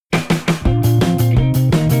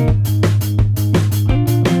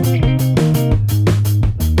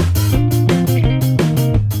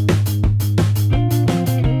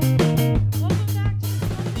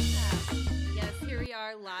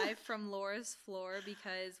floor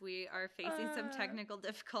because we are facing some technical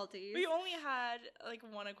difficulties. We only had like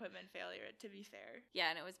one equipment failure, to be fair. Yeah,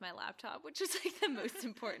 and it was my laptop, which is like the most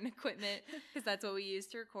important equipment because that's what we use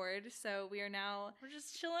to record. So we're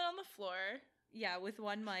just chilling on the floor. Yeah, with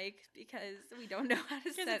one mic because we don't know how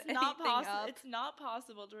to set anything up. It's not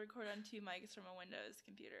possible to record on two mics from a Windows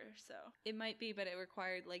computer, so. It might be, but it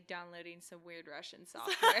required like downloading some weird Russian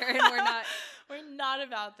software, and we're not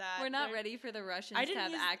about that. We're not ready for the Russians to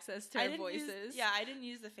have access to our voices. I didn't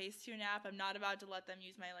use the Facetune app. I'm not about to let them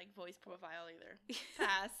use my like voice profile either.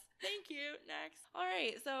 Pass. Thank you. Next. All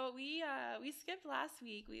right. So we skipped last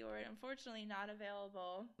week. We were unfortunately not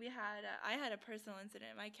available. I had a personal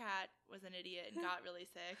incident. My cat was an idiot and got really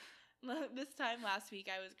sick. This time last week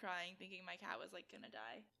I was crying thinking my cat was like gonna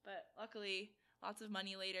die. But luckily, lots of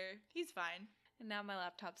money later, he's fine. And now my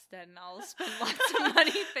laptop's dead, and I'll spend lots of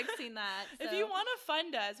money fixing that. So. If you want to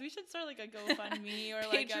fund us, we should start like a GoFundMe or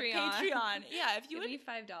like a Patreon. Yeah, if you would be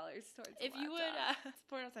 $5 towards. If you would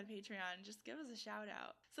support us on Patreon, just give us a shout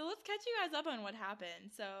out. So let's catch you guys up on what happened.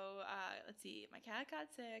 So let's see. My cat got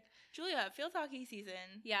sick. Julia, field hockey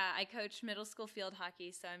season. Yeah, I coached middle school field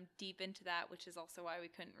hockey, so I'm deep into that, which is also why we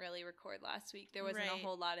couldn't really record last week. There wasn't a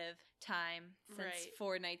whole lot of time since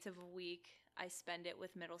 4 nights of a week. I spend it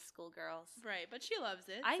with middle school girls. Right, but she loves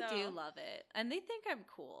it. I do love it. And they think I'm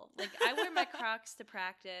cool. Like, I wear my Crocs to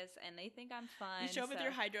practice, and they think I'm fun. You show up with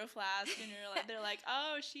your hydro flask, and they're like,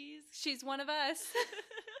 oh, she's one of us.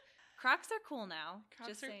 Crocs are cool now.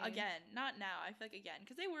 Crocs are, again, not now. I feel like again,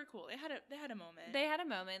 because they were cool. They had a moment. They had a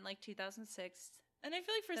moment, like 2006. And I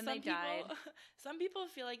feel like for some people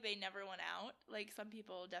feel like they never went out. Like some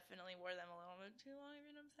people definitely wore them a little bit too long,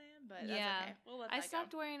 you know what I'm saying? But that's okay. We'll let that I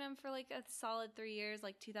stopped wearing them for like a solid 3 years,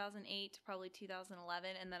 like 2008 to probably 2011,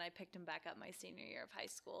 and then I picked them back up my senior year of high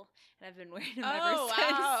school, and I've been wearing them ever since.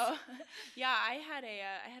 Wow. Yeah, I had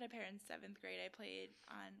a pair in 7th grade. I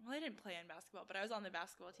didn't play on basketball, but I was on the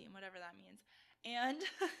basketball team, whatever that means. And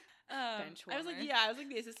bench warmer. I was like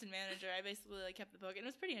the assistant manager. I basically like kept the book, and it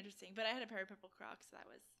was pretty interesting. But I had a pair of purple Crocs. So that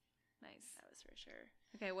was nice. That was for sure.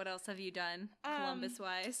 Okay, what else have you done, Columbus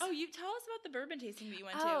wise? Oh, you tell us about the bourbon tasting that you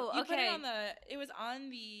went to. You put it was on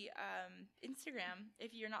the Instagram.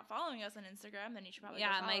 If you're not following us on Instagram, then you should probably go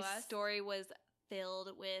follow us. My story was filled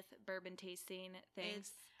with bourbon tasting things.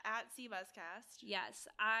 It's at CBuzzcast. Yes,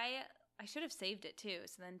 I should have saved it too,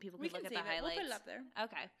 so then people could look at the highlights. We'll put it up there.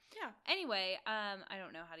 Okay. Yeah. Anyway, I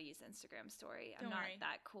don't know how to use Instagram story. I'm Don't not worry.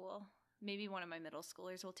 that cool. Maybe one of my middle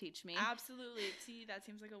schoolers will teach me. Absolutely. See, that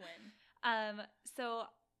seems like a win. So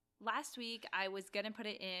last week I was gonna put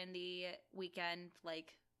it in the weekend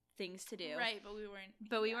like things to do. Right, but we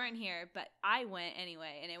weren't. We weren't here, but I went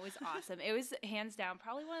anyway, and it was awesome. It was hands down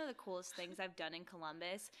probably one of the coolest things I've done in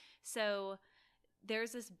Columbus. So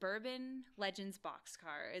there's this Bourbon Legends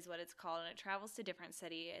boxcar is what it's called, and it travels to different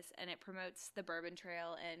cities, and it promotes the Bourbon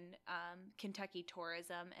Trail and Kentucky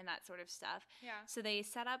tourism and that sort of stuff. Yeah. So they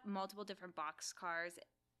set up multiple different boxcars,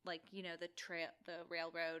 like, the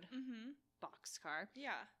railroad boxcar.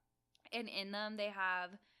 Yeah. And in them, they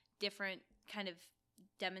have different kind of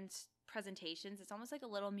presentations. It's almost like a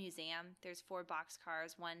little museum. There's 4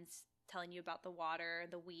 boxcars. One's telling you about the water,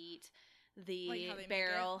 the wheat, the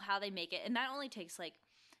barrel, how they make it. And that only takes like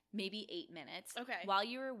maybe 8 minutes. Okay. While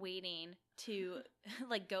you were waiting to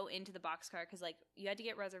like go into the boxcar, because like you had to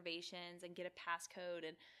get reservations and get a passcode,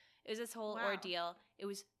 and it was this whole ordeal. It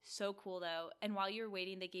was so cool though. And while you were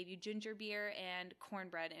waiting, they gave you ginger beer and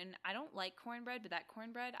cornbread. And I don't like cornbread, but that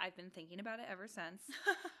cornbread, I've been thinking about it ever since.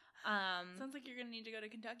 Sounds like you're gonna need to go to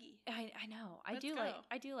Kentucky. I know. Let's go.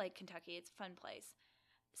 I do like Kentucky. It's a fun place.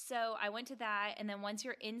 So I went to that, and then once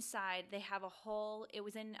you're inside, they have it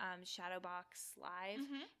was in Shadowbox Live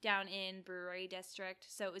down in Brewery District.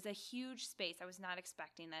 So it was a huge space. I was not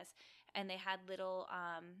expecting this. And they had little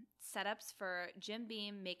setups for Jim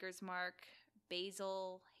Beam, Maker's Mark,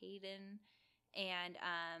 Basil, Hayden, and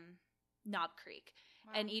Knob Creek.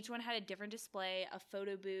 Wow. And each one had a different display, a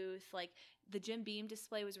photo booth. Like the Jim Beam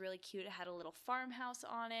display was really cute. It had a little farmhouse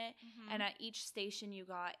on it. And at each station, you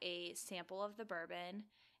got a sample of the bourbon.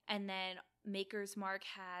 And then Maker's Mark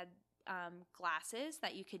had glasses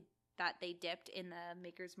that they dipped in the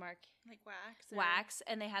Maker's Mark like wax,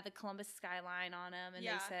 and they had the Columbus skyline on them, and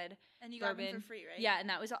they said, and you bourbon. got them for free, right? Yeah, and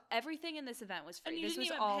that was everything in this event was free. And you this didn't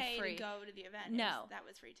was even all pay free. To go to the event. No, that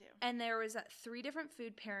was free too. And there was 3 different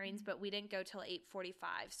food pairings, but we didn't go till 8:45,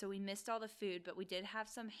 so we missed all the food. But we did have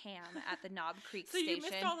some ham at the Knob Creek so station. So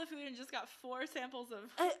you missed all the food and just got 4 samples of.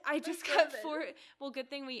 I just got 4. Well, good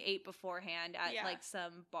thing we ate beforehand at like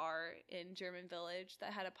some bar in German Village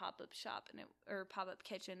that had a pop-up shop or pop-up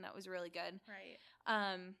kitchen that was really good. Right.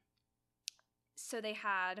 So they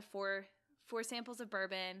had 4 4 samples of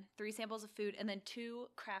bourbon, 3 samples of food, and then 2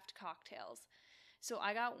 craft cocktails. So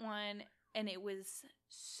I got one, and it was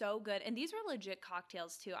so good. And these were legit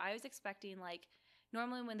cocktails, too. I was expecting, like,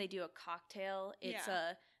 normally when they do a cocktail, it's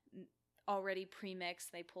already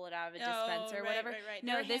pre-mixed. They pull it out of a dispenser or whatever. Right.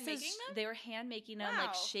 No, they were hand making them,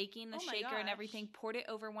 like shaking the shaker and everything. Poured it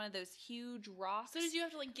over one of those huge rocks. So did you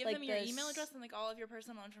have to like give them your email address and like all of your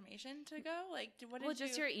personal information to go? Like,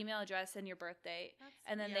 just your email address and your birth date,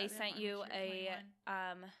 and then they sent you a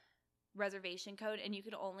reservation code, and you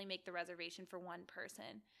could only make the reservation for one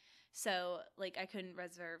person. So like I couldn't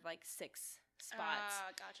reserve like 6 spots.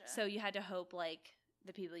 Gotcha. So you had to hope like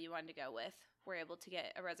the people you wanted to go with were able to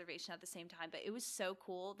get a reservation at the same time. But it was so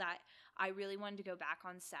cool that I really wanted to go back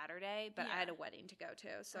on Saturday, but I had a wedding to go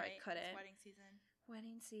to, so I couldn't. It's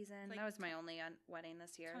wedding season. Like, that was my only wedding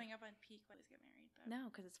this year. Coming up on peak weddings get married. But... No,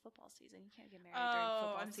 because it's football season. You can't get married during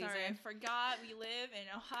football season. Sorry. I forgot we live in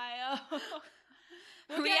Ohio.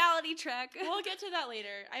 Reality check. We'll get to that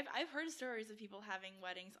later. I've heard stories of people having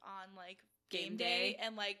weddings on like game day,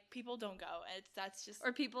 and like people don't go. That's just,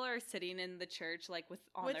 or people are sitting in the church like with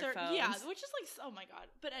their phones. Yeah, which is like, oh my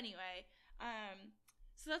god. But anyway,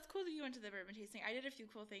 so that's cool that you went to the bourbon tasting. I did a few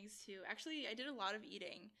cool things too. Actually, I did a lot of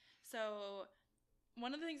eating. So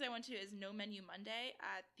one of the things I went to is No Menu Monday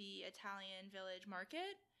at the Italian Village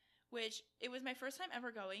Market, which it was my first time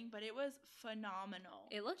ever going, but it was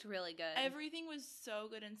phenomenal. It looked really good. Everything was so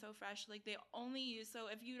good and so fresh. Like they only use, so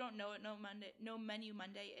if you don't know what No Menu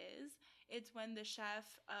Monday is, it's when the chef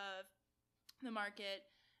of the market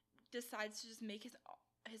decides to just make his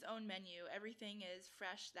own menu. Everything is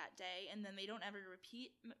fresh that day, and then they don't ever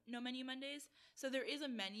repeat No Menu Mondays. So there is a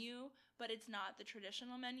menu, but it's not the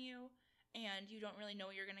traditional menu, and you don't really know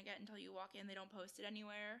what you're gonna get until you walk in. They don't post it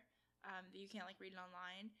anywhere. You can't like read it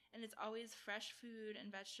online, and it's always fresh food and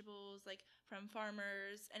vegetables like from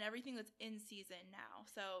farmers and everything that's in season now.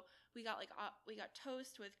 So we got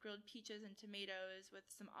toast with grilled peaches and tomatoes with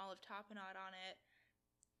some olive tapenade on it.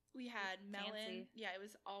 We had melon. Fancy. Yeah, it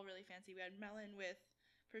was all really fancy. We had melon with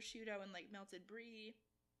prosciutto and like melted brie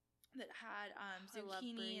that had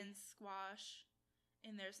zucchini and squash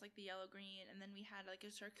in there's like the yellow green, and then we had like a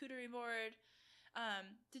charcuterie board.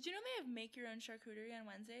 Did you know they have make your own charcuterie on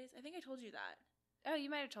Wednesdays? I think I told you that. Oh,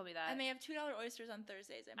 you might have told me that. And they have $2 oysters on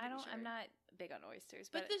Thursdays. I'm not big on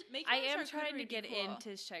oysters, but I am trying to get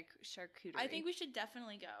into charcuterie. I think we should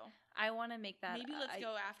definitely go. I want to make that. Maybe let's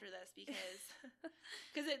go after this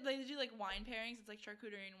because they do like wine pairings. It's like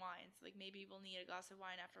charcuterie and wine. So like maybe we'll need a glass of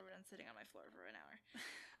wine after we're done sitting on my floor for an hour.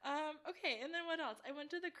 Okay, and then what else? I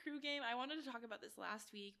went to the crew game. I wanted to talk about this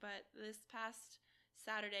last week, but this past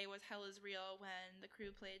Saturday was Hell Is Real when the crew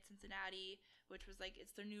played Cincinnati, which was like,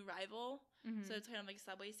 it's their new rival. Mm-hmm. So it's kind of like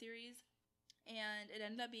Subway Series. And it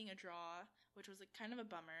ended up being a draw, which was like kind of a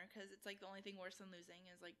bummer because it's like the only thing worse than losing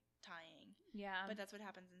is like tying. Yeah. But that's what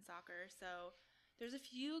happens in soccer. So there's a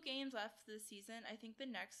few games left this season. I think the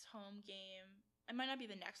next home game, it might not be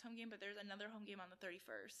the next home game, but there's another home game on the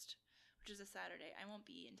 31st. Which is a Saturday. I won't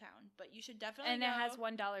be in town, but you should definitely go. And it has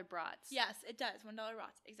 $1 brats. Yes, it does. $1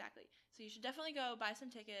 brats. Exactly. So you should definitely go buy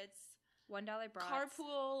some tickets. $1 brats.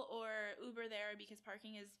 Carpool or Uber there because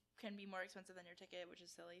parking can be more expensive than your ticket, which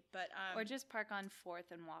is silly. But or just park on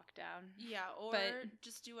 4th and walk down. Yeah, or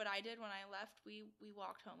just do what I did when I left. We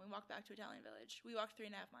walked home. We walked back to Italian Village. We walked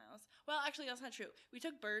 3.5 miles. Well, actually, that's not true. We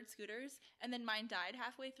took bird scooters, and then mine died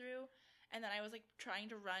halfway through, and then I was like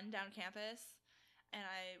trying to run down campus. And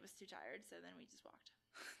I was too tired, so then we just walked.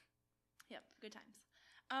 Yep, good times.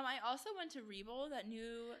 I also went to Rebel, that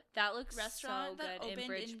new restaurant that opened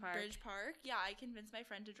in Bridge Park. Yeah, I convinced my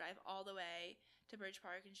friend to drive all the way to Bridge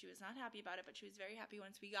Park, and she was not happy about it, but she was very happy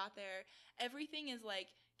once we got there. Everything is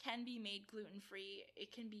like can be made gluten-free.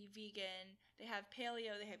 It can be vegan. They have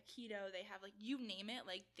paleo. They have keto. They have like you name it.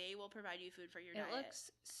 Like they will provide you food for your diet. It looks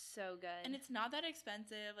so good, and it's not that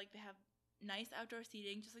expensive. Like they have nice outdoor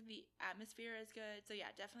seating, just like the atmosphere is good. So yeah,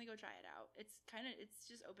 definitely go try it out. It's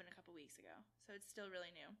just opened a couple weeks ago, so it's still really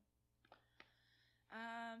new.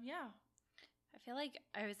 Yeah. I feel like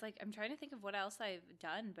I'm trying to think of what else I've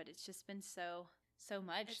done, but it's just been so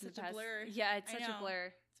much. It's such a blur. Yeah, it's such a blur.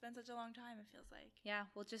 It's been such a long time, it feels like. Yeah,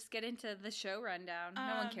 we'll just get into the show rundown.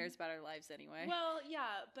 No one cares about our lives anyway. Well,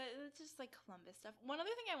 yeah, but it's just like Columbus stuff. One other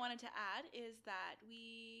thing I wanted to add is that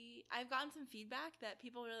I've gotten some feedback that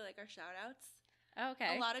people really like our shout-outs. Oh,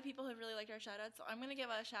 okay. A lot of people have really liked our shout-outs, so I'm going to give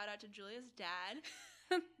a shout-out to Julia's dad.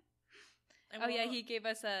 Yeah, he gave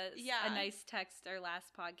us a nice text our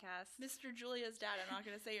last podcast. Mr. Julia's dad, I'm not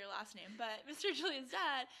going to say your last name, but Mr. Julia's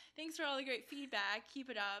dad, thanks for all the great feedback. Keep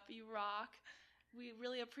it up. You rock. We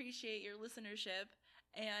really appreciate your listenership.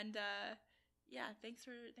 And yeah, thanks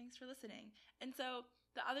for listening. And so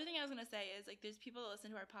the other thing I was going to say is, like, there's people that listen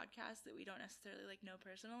to our podcast that we don't necessarily, like, know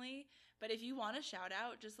personally. But if you want a shout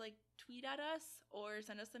out, just, like, tweet at us or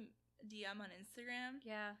send us a DM on Instagram.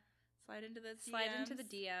 Yeah. Slide into the DMs. Slide into the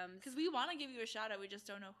DMs. Because we want to give you a shout out. We just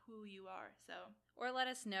don't know who you are. So. Or let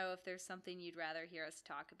us know if there's something you'd rather hear us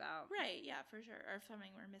talk about. Right. Yeah, for sure. Or if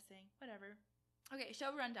something we're missing. Whatever. Okay,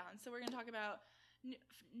 show rundown. So we're going to talk about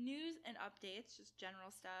news and updates, just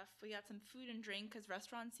general stuff. We got some food and drink because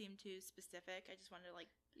restaurants seem too specific. I just wanted to,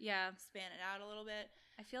 like, span it out a little bit.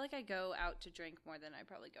 I feel like I go out to drink more than I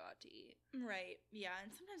probably go out to eat. Right. Yeah,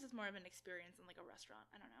 and sometimes it's more of an experience than, like, a restaurant.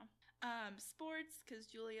 I don't know. Sports,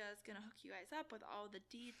 because Julia is going to hook you guys up with all the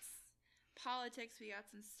deets. Politics, we got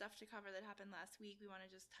some stuff to cover that happened last week. We want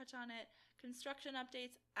to just touch on it. Construction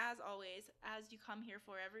updates, as always, as you come here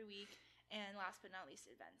for every week. And last but not least,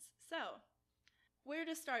 events. So, where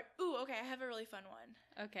to start? Ooh, okay, I have a really fun one.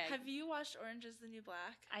 Okay. Have you watched Orange is the New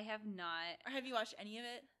Black? I have not. Or have you watched any of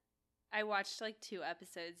it? I watched, like, 2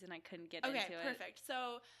 episodes and I couldn't get into it. Okay, perfect.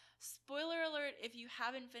 So, spoiler alert, if you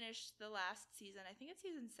haven't finished the last season, I think it's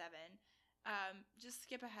season 7, just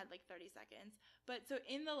skip ahead like 30 seconds. But so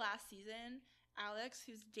in the last season, Alex,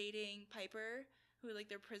 who's dating Piper, who, like,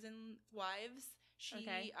 they're prison wives,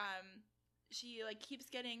 she like keeps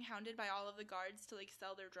getting hounded by all of the guards to, like,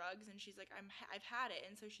 sell their drugs, and she's like, I've had it,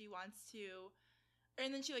 and so she wants to,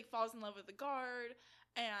 and then she, like, falls in love with the guard,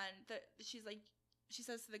 and she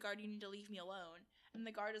says to the guard, you need to leave me alone, and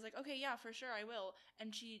the guard is like, okay, yeah, for sure, I will,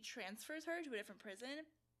 and she transfers her to a different prison.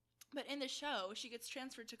 But in the show, she gets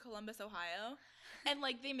transferred to Columbus, Ohio, and,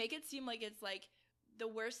 like, they make it seem like it's, like, the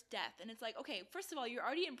worst death, and it's like, okay, first of all, you're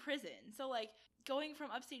already in prison, so, like, going from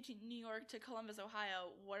upstate New York to Columbus,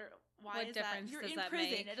 Ohio, why is that? You're in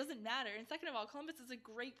prison. It doesn't matter. And second of all, Columbus is a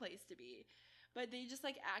great place to be. But they just,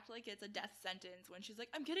 like, act like it's a death sentence when she's like,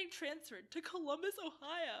 I'm getting transferred to Columbus,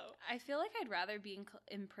 Ohio. I feel like I'd rather be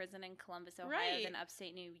in prison in Columbus, Ohio than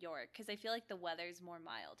upstate New York, because I feel like the weather's more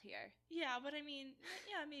mild here. Yeah, but I mean,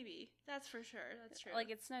 yeah, maybe. That's for sure. That's true. Like,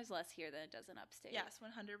 it snows less here than it does in upstate. Yes,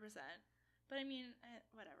 100%. But I mean,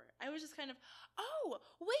 whatever. I was just kind of, oh,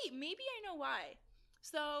 wait, maybe I know why.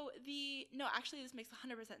 So actually this makes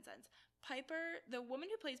 100% sense. Piper, the woman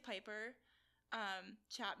who plays Piper,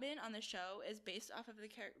 Chapman on the show is based off of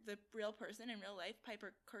the real person in real life,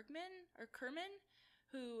 Piper Kerman,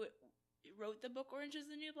 who wrote the book Orange is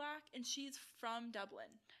the New Black, and she's from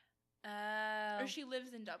Dublin. Or she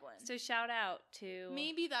lives in Dublin. So shout out to...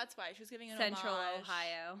 Maybe that's why. She was giving an Central homage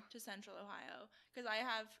Ohio. To Central Ohio. Because I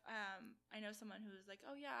know someone who was like,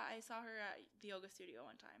 oh yeah, I saw her at the yoga studio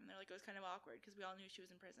one time. And they're like, it was kind of awkward because we all knew she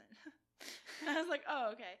was in prison. And I was like,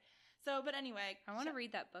 oh, okay. So, but anyway. I want to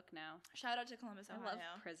read that book now. Shout out to Columbus, Ohio. I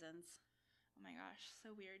love prisons. Oh my gosh,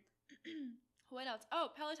 so weird. What else?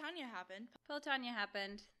 Oh, Pelotonia happened.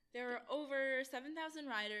 There were over 7,000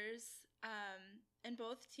 riders, and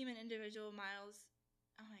both team and individual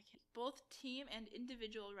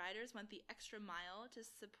riders went the extra mile to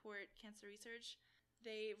support cancer research.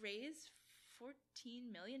 They raised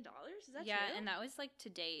 $14 million. Is that true? Yeah, and that was, like, to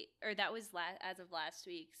date, or that was as of last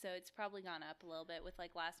week, so it's probably gone up a little bit with,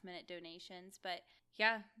 like, last minute donations. But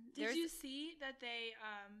yeah, did you see that they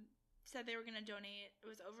said they were going to donate? It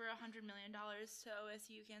was over $100 million to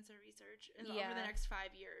OSU cancer research over the next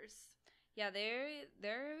 5 years. Yeah,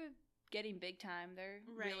 they're getting big time. They're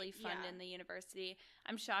really funding the university.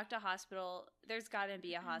 I'm shocked there's got to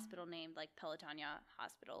be a hospital named, like, Pelotonia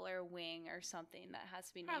Hospital or Wing or something that has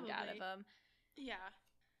to be named out of them. Yeah,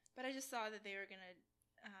 but I just saw that they were gonna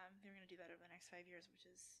do that over the next 5 years, which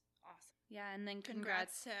is awesome. Yeah, and then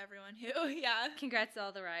congrats to everyone who congrats to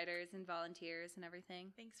all the riders and volunteers and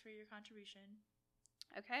everything. Thanks for your contribution.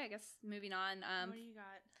 Okay, I guess moving on. What do you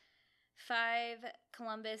got? 5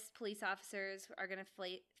 Columbus police officers are going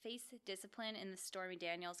to face discipline in the Stormy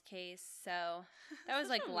Daniels case. So that was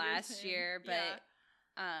like last year, but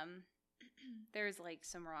there's, like,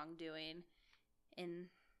 some wrongdoing in.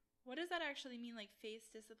 What does that actually mean? Like, face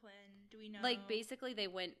discipline? Do we know? Like, basically they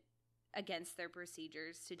went against their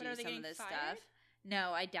procedures to do some of this fired? stuff.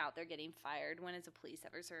 No, I doubt they're getting fired. When has a police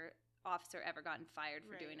officer ever gotten fired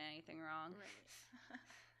for doing anything wrong? Right.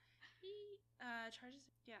 Charges.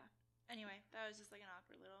 Yeah. Anyway, that was just, like, an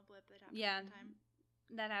awkward little blip that happened one time.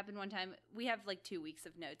 That happened one time. We have, like, 2 weeks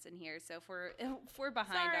of notes in here, so if we're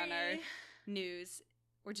behind on our news,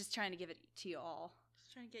 we're just trying to give it to you all.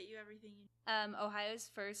 Just trying to get you everything you need. Ohio's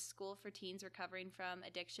first school for teens recovering from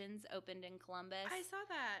addictions opened in Columbus. I saw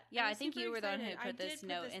that. Yeah, I think you were the one who put this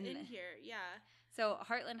note in here. Yeah. So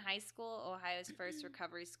Heartland High School, Ohio's first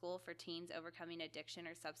recovery school for teens overcoming addiction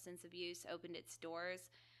or substance abuse, opened its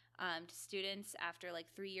doors. to students after like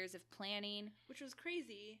 3 years of planning. Which was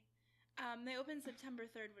crazy. They opened September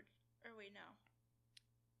 3rd, no.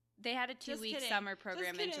 They had a 2-week summer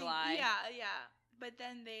program in July. Yeah. But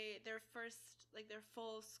then their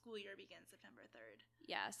full school year begins September 3rd.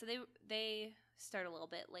 Yeah, so they start a little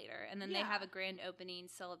bit later. And then they have a grand opening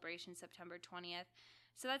celebration September 20th.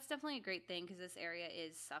 So that's definitely a great thing because this area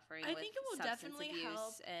is suffering with substance abuse. I think it will definitely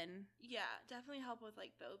help. Definitely help with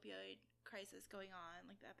like the opioid crisis going on,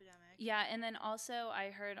 like the epidemic. Yeah, and then also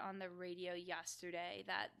I heard on the radio yesterday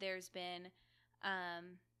that there's been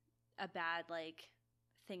a bad like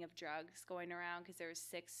thing of drugs going around because there were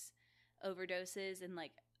 6 overdoses in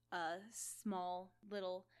like a small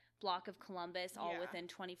little block of Columbus all within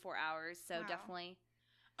 24 hours. So definitely.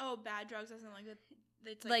 Oh, bad drugs isn't like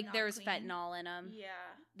it's like there was fentanyl in them.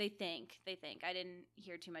 Yeah. They think. I didn't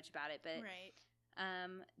hear too much about it, but right.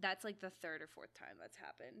 That's like the 3rd or 4th time that's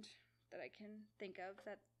happened that I can think of.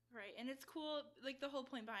 That right, and it's cool. Like the whole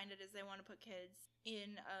point behind it is they want to put kids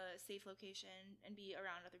in a safe location and be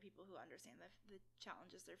around other people who understand the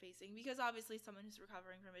challenges they're facing. Because obviously, someone who's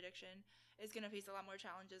recovering from addiction is going to face a lot more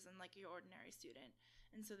challenges than like your ordinary student,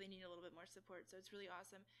 and so they need a little bit more support. So it's really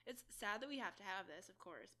awesome. It's sad that we have to have this, of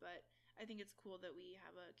course, but I think it's cool that we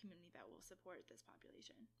have a community that will support this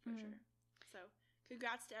population for sure. So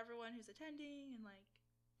congrats to everyone who's attending and like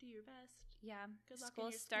do your best. Yeah. Good luck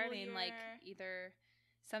School's in your starting school year. Like either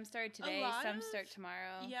some start today, some start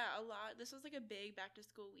tomorrow. Yeah, a lot. This was like a big back to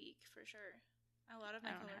school week for sure. A lot of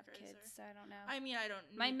my coworkers have kids, so I don't know. I mean, I don't.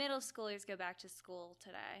 My middle schoolers go back to school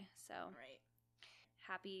today, so right.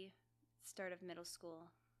 Happy start of middle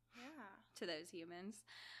school. Yeah. To those humans.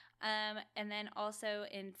 And then also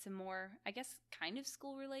in some more, I guess, kind of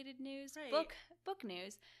school-related news, right. book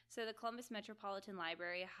news. So the Columbus Metropolitan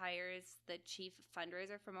Library hires the chief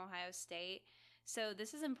fundraiser from Ohio State. So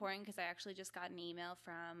this is important because I actually just got an email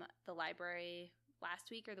from the library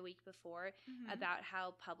last week or the week before about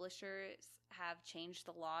how publishers have changed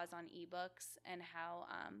the laws on ebooks and how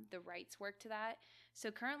the rights work to that.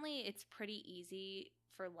 So currently it's pretty easy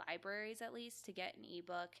for libraries, at least, to get an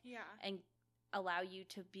ebook and allow you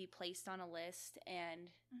to be placed on a list and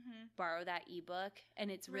borrow that ebook. And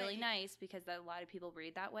it's really nice because a lot of people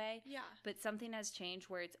read that way. Yeah. But something has changed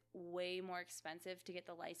where it's way more expensive to get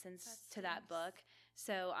the license to that book.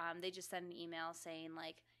 So they just sent an email saying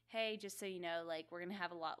like, hey, just so you know, like we're going to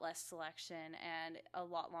have a lot less selection and a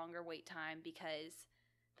lot longer wait time because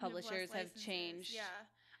publishers have changed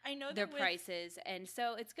I know their prices. And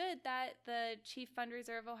so it's good that the chief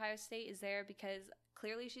fundraiser of Ohio State is there because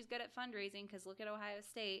clearly she's good at fundraising because look at Ohio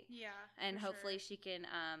State. Yeah. And hopefully she can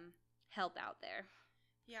help out there.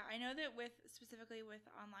 Yeah, I know that specifically with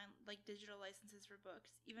online, like digital licenses for books,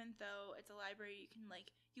 even though it's a library,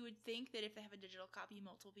 you would think that if they have a digital copy,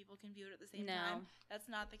 multiple people can view it at the same time. That's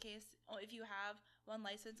not the case. If you have one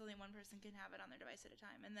license, only one person can have it on their device at a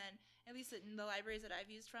time. And then, at least in the libraries that I've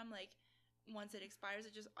used from, like, once it expires,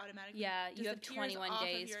 it just automatically you have 21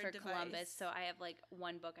 days for device. Columbus, so I have like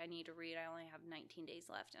one book I need to read. I only have 19 days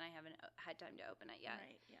left, and I haven't had time to open it yet.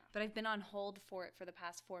 Right, yeah. But I've been on hold for it for the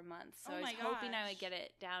past 4 months, so I was hoping I would get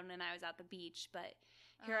it down when I was at the beach, but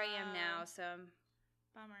here I am now, so I'm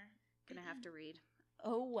bummer. Gonna have to read.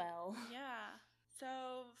 Oh well. Yeah.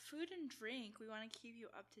 So food and drink, we want to keep you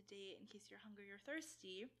up to date in case you're hungry or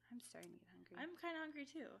thirsty. I'm starting to get hungry. I'm kind of hungry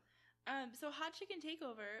too. So Hot Chicken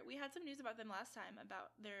Takeover, we had some news about them last time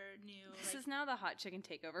about their new. This is now the Hot Chicken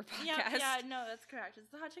Takeover podcast. Yeah, no, that's correct. It's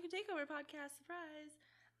the Hot Chicken Takeover podcast. Surprise!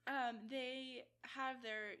 They have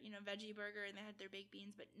their veggie burger and they had their baked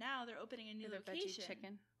beans, but now they're opening a new location. Veggie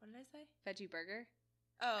chicken. What did I say? Veggie burger.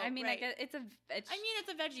 Oh, I mean, right. it's a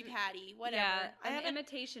veggie patty. Whatever. Yeah, I have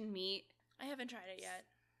imitation meat. I haven't tried it yet.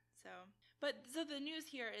 So the news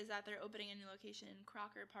here is that they're opening a new location in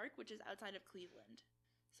Crocker Park, which is outside of Cleveland.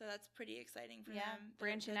 So that's pretty exciting for them.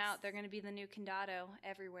 Branching out. They're going to be the new Condado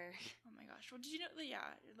everywhere. Oh my gosh. Well, did you know?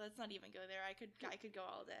 Yeah, let's not even go there. I could go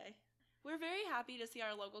all day. We're very happy to see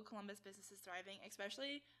our local Columbus businesses thriving,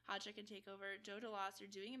 especially Hot Chicken Takeover. Joe DeLoss, you're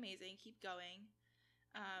doing amazing. Keep going.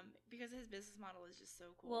 Because his business model is just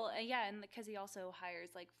so cool. Well, and because he also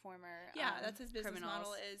hires like former that's his business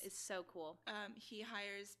model is so cool. He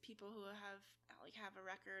hires people who have a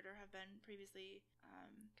record or have been previously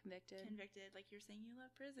convicted. Like you're saying, you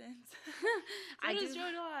love prisons. I do.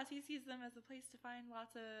 Joe DeLoss. He sees them as a place to find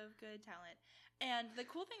lots of good talent. And the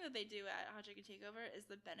cool thing that they do at Hot Chicken Takeover is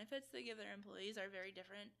the benefits they give their employees are very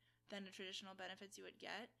different than the traditional benefits you would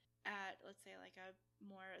get at, let's say, like a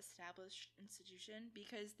more established institution,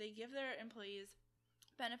 because they give their employees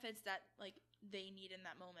benefits that like they need in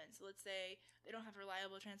that moment. So let's say they don't have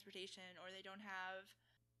reliable transportation, or they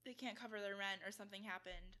can't cover their rent, or something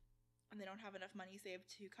happened. and they don't have enough money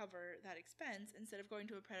saved to cover that expense, instead of going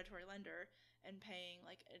to a predatory lender and paying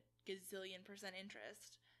like a gazillion %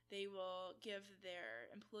 interest, they will give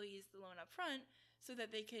their employees the loan up front so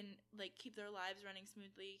that they can like keep their lives running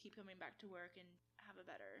smoothly, keep coming back to work, and have a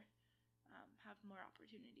better, have more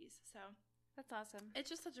opportunities. So that's awesome.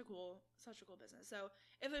 it's just such a cool business. So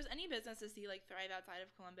if there's any business to see like thrive outside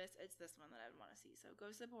of Columbus, it's this one that I would want to see. So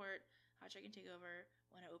go support Hot Chicken Takeover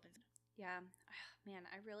when it opens. Yeah, man,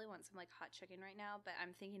 I really want some like hot chicken right now, but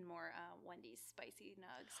I'm thinking more Wendy's spicy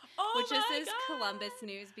nugs, which is Columbus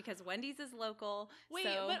news because Wendy's is local. Wait,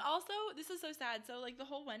 but also this is so sad. So like the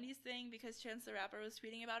whole Wendy's thing, because Chance the Rapper was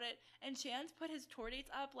tweeting about it, and Chance put his tour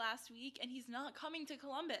dates up last week, and he's not coming to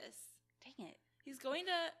Columbus. Dang it! He's going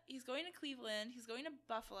to Cleveland. He's going to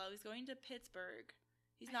Buffalo. He's going to Pittsburgh.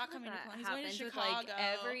 He's not coming to Columbus. He's going to Chicago. With, like,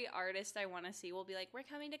 every artist I want to see will be like, we're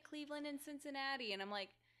coming to Cleveland and Cincinnati, and I'm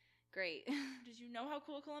like, great. Did you know how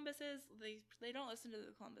cool Columbus is? They don't listen to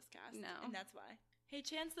the Columbus cast. No. And that's why. Hey,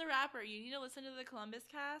 Chance the Rapper, you need to listen to the Columbus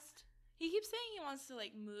cast. He keeps saying he wants to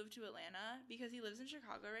like move to Atlanta because he lives in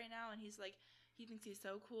Chicago right now, and he's like, he thinks he's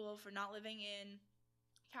so cool for not living in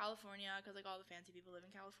California because like all the fancy people live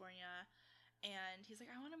in California. And he's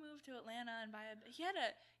like, I want to move to Atlanta and buy a. He had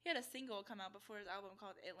a single come out before his album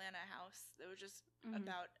called Atlanta House. That was just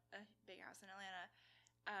about a big house in Atlanta.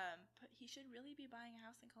 But he should really be buying a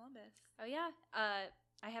house in Columbus. Oh yeah.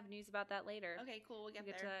 I have news about that later. Okay, cool. We'll get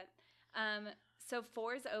to there. that. So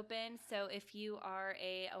Four's open. So if you are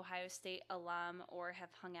a Ohio State alum or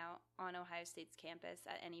have hung out on Ohio State's campus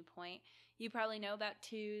at any point, you probably know about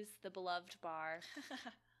Two's, the beloved bar.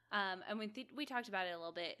 And we talked about it a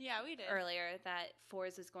little bit we did. earlier that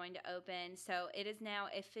Four's is going to open. So it is now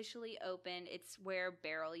officially open. It's where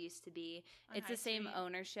Barrel used to be. It's the same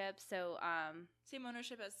ownership. So same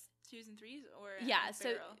ownership as 2s and 3s, or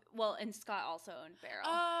Barrel? And Scott also owned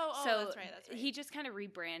Barrel. So that's right. He just kind of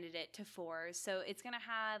rebranded it to Four's. So it's gonna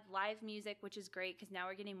have live music, which is great because now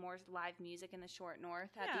we're getting more live music in the Short North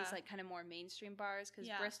at these like kind of more mainstream bars,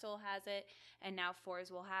 because Bristol has it and now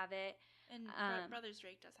Four's will have it. And Brothers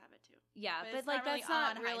Drake does have it too. Yeah, but like that's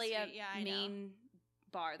not really a main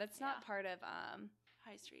bar. That's not part of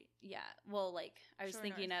High Street. Yeah. Well, like I was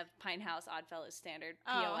thinking of Pine House, Oddfellows Standard,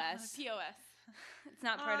 POS. POS. It's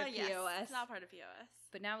not part of POS. It's not part of POS.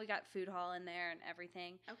 But now we got Food Hall in there and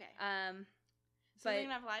everything. Okay. So they're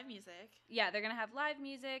gonna have live music. Yeah, they're gonna have live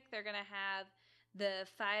music. They're gonna have the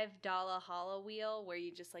 $5 hollow wheel where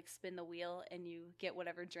you just like spin the wheel and you get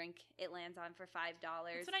whatever drink it lands on for $5.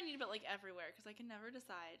 That's what I need, but like everywhere, because I can never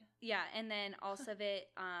decide. Yeah, and then also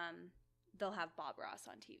they'll have Bob Ross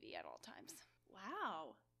on TV at all times.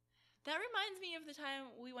 Wow. That reminds me of the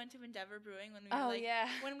time we went to Endeavor Brewing when we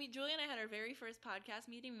when Julie and I had our very first podcast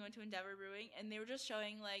meeting. We went to Endeavor Brewing and they were just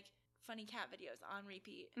showing like funny cat videos on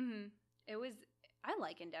repeat. I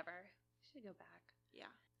like Endeavor. Should go back.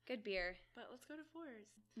 Yeah. Good beer. But let's go to Four's.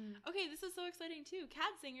 Okay, this is so exciting too.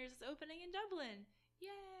 Cat Singers is opening in Dublin. Yay!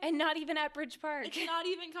 And not even at Bridge Park. It's not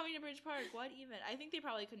even coming to Bridge Park. What even? I think they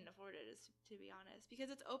probably couldn't afford it, to be honest, because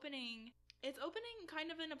it's opening kind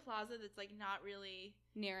of in a plaza that's like not really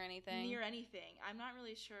near anything. I'm not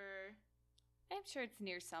really sure. I'm sure it's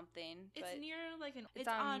near something. It's near like it's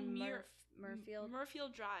on Murfield.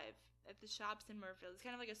 Murfield Drive at the shops in Murfield. It's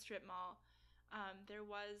kind of like a strip mall. There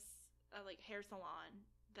was a like hair salon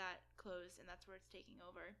that closed, and that's where it's taking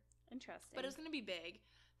over. Interesting. But it's going to be big.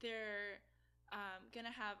 They're going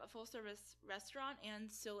to have a full-service restaurant and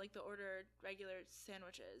still, like, the ordered regular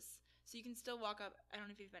sandwiches. So you can still walk up. I don't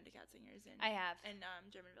know if you've been to Cat Singers. I have. In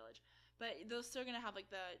German Village. But they're still going to have, like,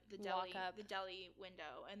 the deli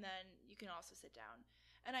window, and then you can also sit down.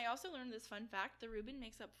 And I also learned this fun fact. The Reuben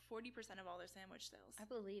makes up 40% of all their sandwich sales. I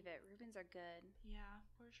believe it. Reubens are good. Yeah,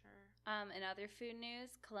 for sure. In other food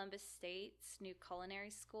news, Columbus State's new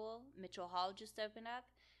culinary school, Mitchell Hall, just opened up.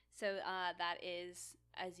 So that is,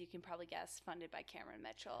 as you can probably guess, funded by Cameron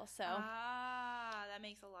Mitchell. So that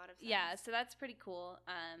makes a lot of sense. Yeah, so that's pretty cool.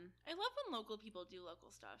 I love when local people do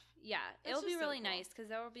local stuff. Yeah, it'll be really nice because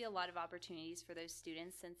there will be a lot of opportunities for those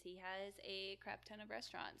students since he has a crap ton of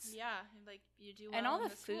restaurants. Yeah, like you do well and all in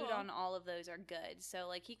the food school. on all of those are good. So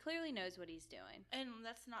like he clearly knows what he's doing. And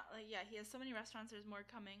that's not like he has so many restaurants. There's more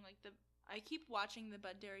coming. Like I keep watching the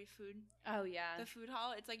Bud Dairy food. Oh yeah, the food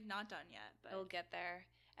hall. It's like not done yet, but it'll get there.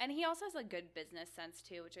 And he also has a good business sense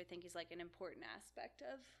too, which I think is like an important aspect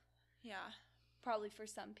of. Yeah. Probably for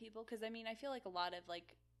some people, because I mean, I feel like a lot of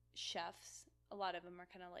like chefs, a lot of them are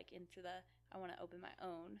kind of like into the I want to open my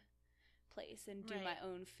own. place and do my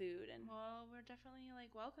own food. And well, we're definitely like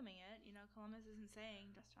welcoming it. You know, Columbus isn't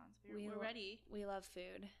saying restaurants. We're ready. We love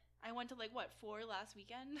food. I went to 4 last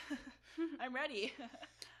weekend. I'm ready.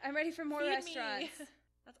 I'm ready for more restaurants.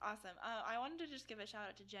 That's awesome. I wanted to just give a shout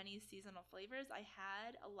out to Jenny's seasonal flavors. I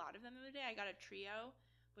had a lot of them the other day. I got a trio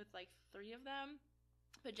with 3 of them.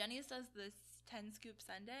 But Jenny's does this 10-scoop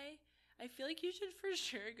sundae. I feel like you should for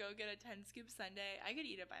sure go get a 10-scoop sundae. I could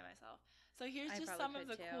eat it by myself. So here's just some of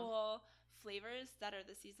the cool flavors that are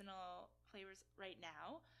the seasonal flavors right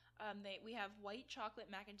now. We have white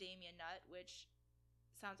chocolate macadamia nut, which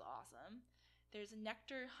sounds awesome. There's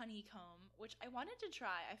nectar honeycomb, which I wanted to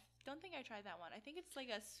try. I don't think I tried that one. I think it's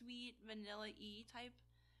like a sweet vanilla-y type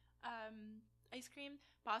ice cream.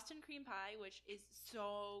 Boston cream pie, which is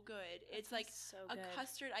so good. It's like a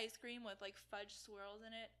custard ice cream with fudge swirls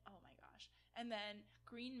in it. Oh my gosh. And then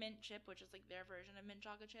green mint chip, which is their version of mint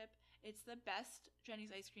chocolate chip. It's the best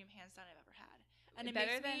Jenny's ice cream hands down I've ever had. And it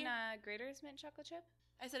better than Grater's mint chocolate chip?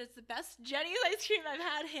 I said it's the best Jenny's ice cream I've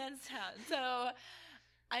had hands down. So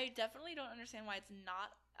I definitely don't understand why it's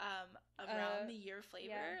not around the year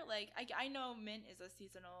flavor. Yeah. I know mint is a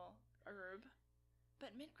seasonal herb,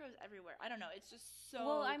 but mint grows everywhere. I don't know. It's just so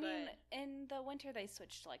well. I good. mean, in the winter they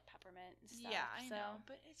switched to peppermint and stuff. Yeah, I know.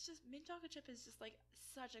 But it's just mint chocolate chip is just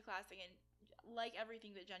such a classic, and like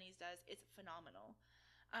everything that Jenny's does, it's phenomenal.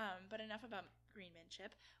 But enough about green mint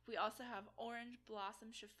chip. We also have orange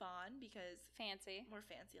blossom chiffon because we're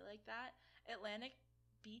fancy like that. Atlantic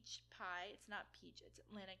beach pie. It's not peach. It's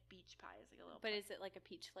Atlantic beach pie. It's a little. But is it a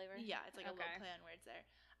peach flavor? Yeah, it's a little play on words there.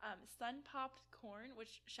 Sun popped corn,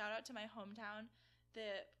 which shout out to my hometown.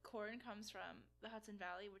 The corn comes from the Hudson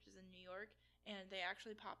Valley, which is in New York, and they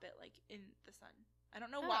actually pop it in the sun. I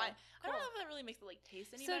don't know why. Cool. I don't know if that really makes it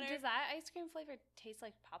taste any better. So does that ice cream flavor taste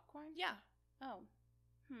like popcorn? Yeah. Oh.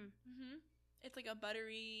 It's a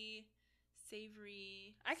buttery,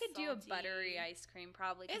 savory. I could do a buttery ice cream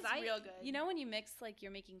probably. It's real good. You know when you mix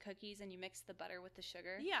you're making cookies and you mix the butter with the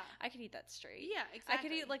sugar? Yeah. I could eat that straight. Yeah, exactly. I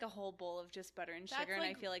could eat a whole bowl of just butter and sugar, and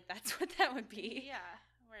I feel like that's what that would be. Yeah,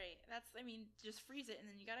 right. Just freeze it and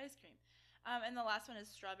then you got ice cream. And the last one is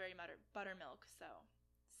strawberry buttermilk. So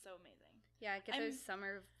amazing. Yeah, get those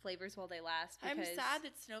summer flavors while they last. I'm sad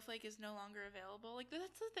that Snowflake is no longer available.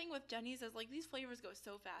 That's the thing with Jenny's is these flavors go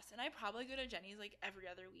so fast, and I probably go to Jenny's every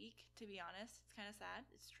other week. To be honest, it's kind of sad.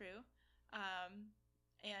 It's true,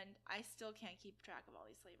 and I still can't keep track of all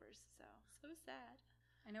these flavors. So sad.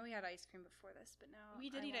 I know we had ice cream before this, but now we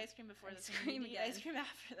did eat ice cream before this. We need ice cream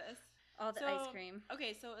after this. All the ice cream.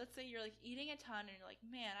 Okay, so let's say you're eating a ton and you're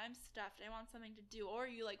man, I'm stuffed. I want something to do. Or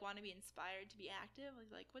you want to be inspired to be active.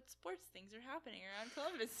 What sports things are happening around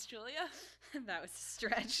Columbus, Julia? That was a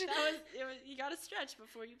stretch. You got to stretch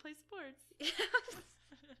before you play sports.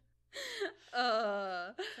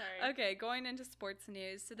 Sorry. Okay, going into sports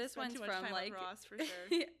news. So this one's from Ross, for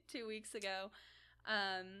sure. 2 weeks ago.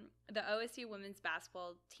 The OSU women's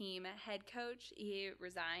basketball team head coach, he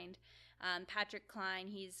resigned. Patrick Klein,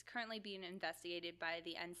 he's currently being investigated by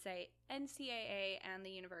the NCAA and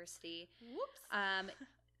the university. Whoops.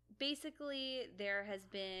 Basically,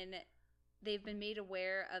 they've been made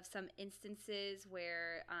aware of some instances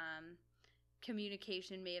where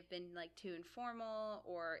communication may have been too informal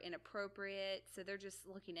or inappropriate. So they're just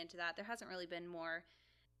looking into that. There hasn't really been more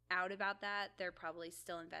out about that. They're probably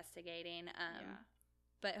still investigating.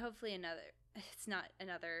 But hopefully it's not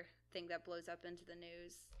another thing that blows up into the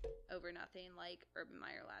news over nothing like Urban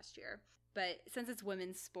Meyer last year. But since it's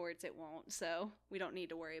women's sports, it won't. So we don't need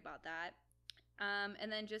to worry about that. And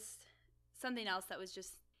then just something else that was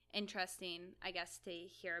just interesting, I guess, to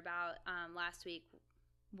hear about last week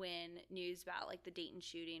when news about the Dayton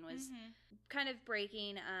shooting was kind of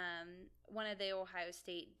breaking. One of the Ohio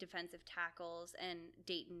State defensive tackles and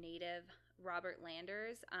Dayton native, Robert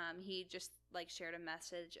Landers, he just shared a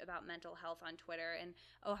message about mental health on Twitter. And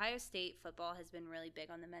Ohio State football has been really big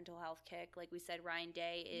on the mental health kick. Like we said, Ryan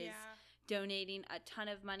Day is donating a ton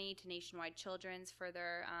of money to Nationwide Children's for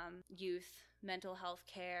their youth mental health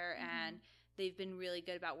care, and they've been really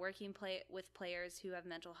good about working with players who have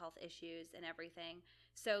mental health issues and everything.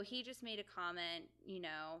 So he just made a comment,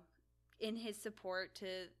 in his support to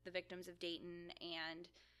the victims of Dayton and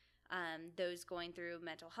those going through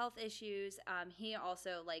mental health issues. He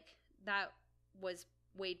also, that was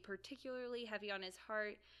weighed particularly heavy on his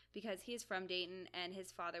heart because he is from Dayton and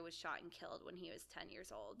his father was shot and killed when he was 10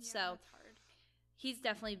 years old. Yeah, so that's hard. He's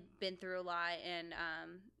definitely been through a lot and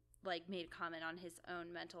made a comment on his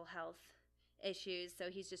own mental health issues. So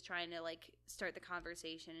he's just trying to like start the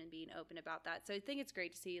conversation and being open about that. So I think it's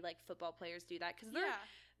great to see like football players do that because they're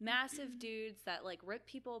massive dudes that like rip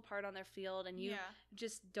people apart on their field, and you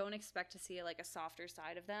just don't expect to see like a softer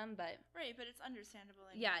side of them. But but it's understandable.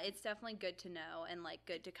 It's definitely good to know and like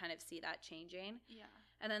good to kind of see that changing. Yeah.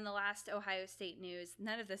 And then the last Ohio State news,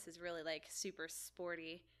 none of this is really like super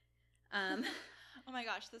sporty. Oh my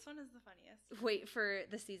gosh, this one is the funniest. Wait for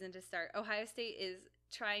the season to start. Ohio State is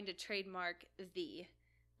trying to trademark the,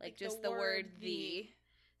 like just the word the.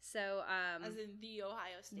 So, as in the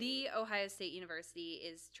Ohio State. The Ohio State University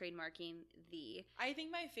is trademarking the. I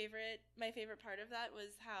think my favorite part of that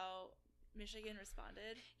was how Michigan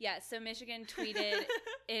responded. Yeah, so Michigan tweeted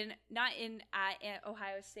not in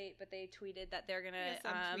Ohio State, but they tweeted that they're gonna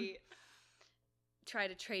try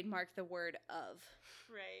to trademark the word of.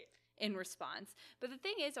 Right. In response. But the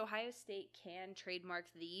thing is, Ohio State can trademark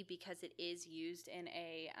the because it is used in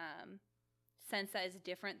a sense that is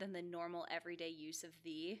different than the normal everyday use of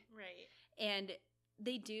the. Right. And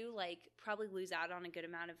they do like probably lose out on a good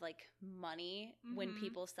amount of like money when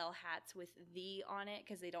people sell hats with the on it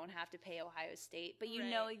because they don't have to pay Ohio State. But you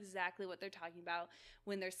know exactly what they're talking about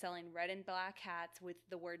when they're selling red and black hats with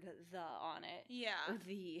the word the on it. Yeah. Or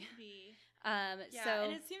the. So,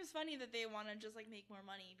 and it seems funny that they want to just like make more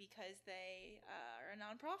money because they are a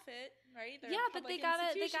nonprofit, right? But they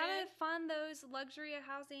gotta fund those luxury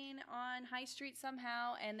housing on High Street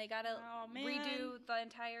somehow, and they gotta redo the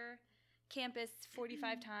entire campus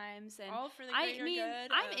 45 times, and all for the greater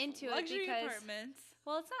good. I'm into it because apartments.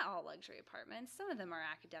 Well, it's not all luxury apartments. Some of them are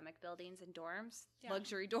academic buildings and dorms,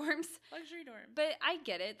 luxury dorms. Luxury dorms. But I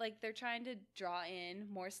get it. Like, they're trying to draw in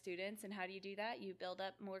more students, and how do you do that? You build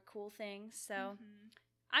up more cool things. So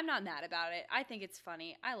I'm not mad about it. I think it's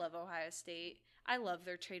funny. I love Ohio State. I love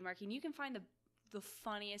their trademarking. You can find the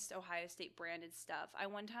funniest Ohio State branded stuff.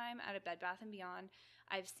 One time at a Bed Bath & Beyond,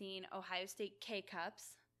 I've seen Ohio State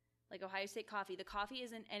K-Cups. Like Ohio State coffee. The coffee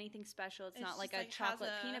isn't anything special. It's not like a chocolate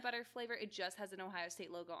peanut butter flavor. It just has an Ohio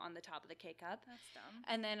State logo on the top of the K-Cup. That's dumb.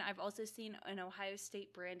 And then I've also seen an Ohio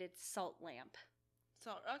State branded salt lamp.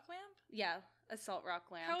 Salt rock lamp? Yeah, a salt rock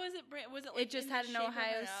lamp. How is it was it like it just had an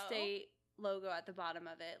Ohio State logo at the bottom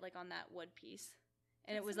of it, like on that wood piece.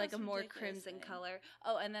 And it was like a more crimson color.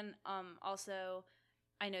 Oh, and then also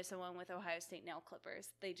I know someone with Ohio State nail clippers.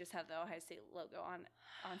 They just have the Ohio State logo on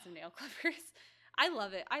some nail clippers. I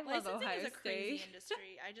love it. I love Ohio State. Licensing is a crazy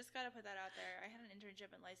industry. I just got to put that out there. I had an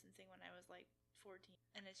internship in licensing when I was like 14,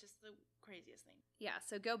 and it's just the craziest thing. Yeah,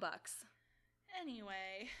 so go Bucks.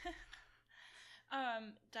 Anyway,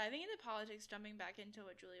 diving into politics, jumping back into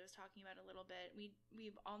what Julia was talking about a little bit, we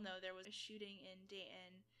all know there was a shooting in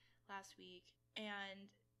Dayton last week,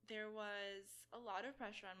 and there was a lot of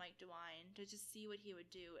pressure on Mike DeWine to just see what he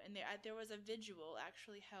would do, and there was a vigil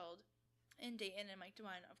actually held in Dayton, and Mike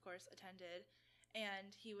DeWine, of course, attended.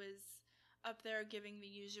 And he was up there giving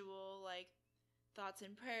the usual, like, thoughts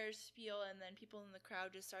and prayers spiel, and then people in the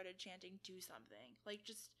crowd just started chanting, do something. Like,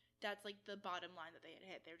 just, that's, like, the bottom line that they had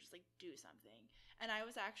hit. They were just like, do something. And I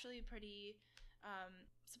was actually pretty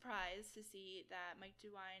surprised to see that Mike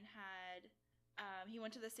DeWine had, he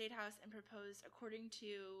went to the State House and proposed, according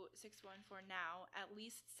to 614 Now, at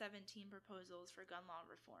least 17 proposals for gun law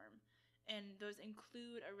reform. And those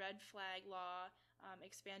include a red flag law,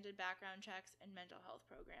 expanded background checks, and mental health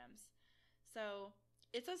programs. So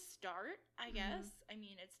it's a start, I guess. I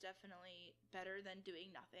mean, it's definitely better than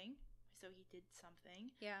doing nothing. So he did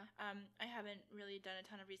something. Yeah. I haven't really done a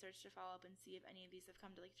ton of research to follow up and see if any of these have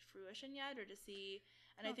come to fruition yet, or to see.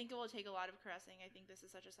 And I think it will take a lot of caressing. I think this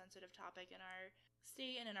is such a sensitive topic in our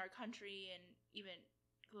state and in our country, and even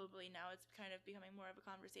globally now. It's kind of becoming more of a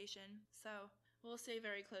conversation. So we'll stay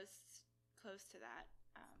very close to that.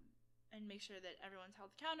 And make sure that everyone's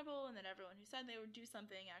held accountable, and that everyone who said they would do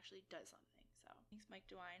something actually does something. So thanks, Mike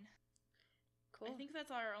DeWine. Cool. I think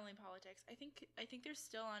that's our only politics. I think they're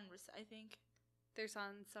still on. I think there's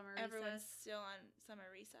on summer recess. Everyone's still on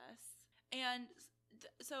summer recess. And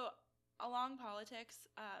so along politics,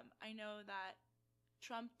 I know that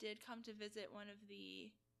Trump did come to visit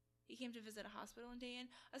he came to visit a hospital in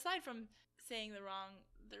Dayton. Aside from saying the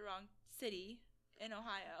wrong city in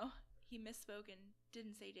Ohio, he misspoke and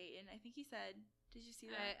didn't say Dayton. I think he said, did you see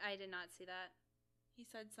that? I did not see that. He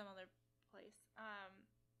said some other place.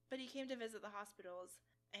 But he came to visit the hospitals,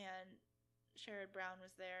 and Sherrod Brown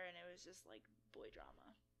was there, and it was just like boy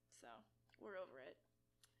drama. So we're over it.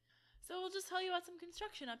 So we'll just tell you about some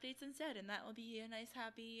construction updates instead, and that will be a nice,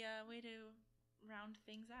 happy way to round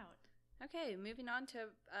things out. Okay, moving on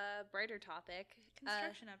to a brighter topic.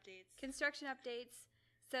 Construction updates. Construction updates.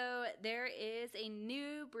 So there is a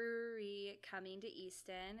new brewery coming to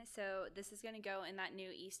Easton. So this is going to go in that new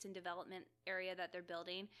Easton development area that they're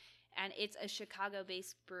building. And it's a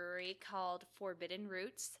Chicago-based brewery called Forbidden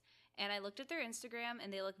Roots. And I looked at their Instagram,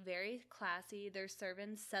 and they look very classy. They're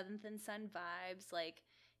serving 7th and Sun vibes, like,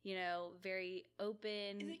 you know, very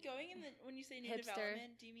open. Is it going in the, when you say new hipster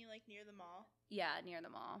development, do you mean like near the mall? Yeah, near the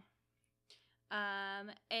mall.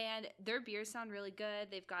 And their beers sound really good.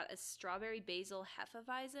 They've got a strawberry basil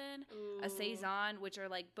Hefeweizen, a Saison, which are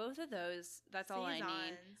like both of those. That's all I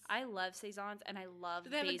need. I love Saisons, and I love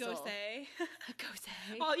basil. Do they have a Gose? A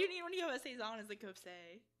Gose. All you need when you have a Saison is a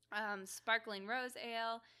Gose. Sparkling rose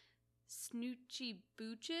ale, Snoochie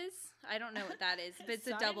Booches. I don't know what that is, but it's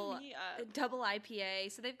a double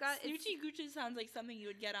IPA. So they've got Snoochie Gooches sounds like something you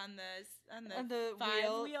would get on the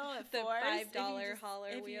wheel at the Force. $5 holler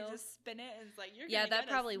wheel. If you just spin it, and it's like you're yeah, gonna that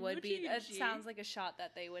get probably a would be. It Snoochie. sounds like a shot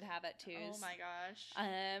that they would have at Two's. Oh my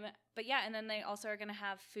gosh. But yeah, and then they also are gonna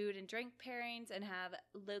have food and drink pairings and have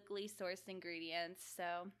locally sourced ingredients.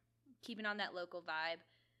 So keeping on that local vibe.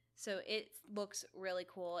 So it looks really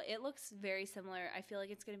cool. It looks very similar. I feel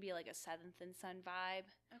like it's going to be like a 7th and Sun vibe.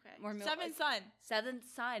 Okay. More 7th Sun. 7th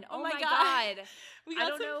Sun. Oh my God. God. We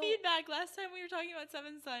got some feedback last time we were talking about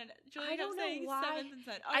 7th Sun. Julia kept saying 7th and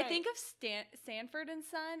Sun. I think of Sanford and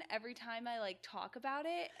Son every time I like talk about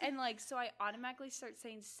it. And like, so I automatically start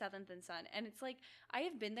saying 7th and Sun. And it's like, I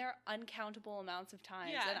have been there uncountable amounts of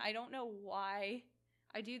times. Yeah. And I don't know why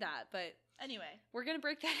I do that, but... Anyway, we're going to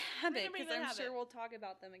break that habit because I'm sure we'll talk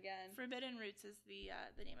about them again. Forbidden Roots is the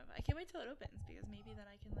name of it. I can't wait till it opens because maybe then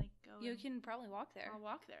I can like go. You can probably walk there. I'll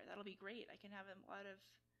walk there. That'll be great. I can have a lot of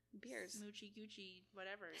beers. Smoochy Gucci,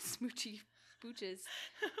 whatever. Smoochy Booches.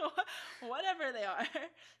 Whatever they are.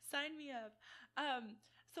 Sign me up.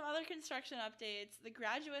 Some other construction updates. The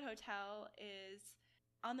Graduate Hotel is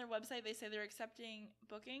on their website. They say they're accepting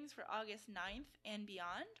bookings for August 9th and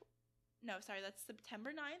beyond. No, sorry, that's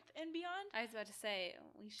September 9th and beyond. I was about to say,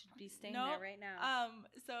 we should be staying there right now.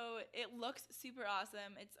 So it looks super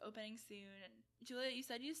awesome. It's opening soon. Julia, you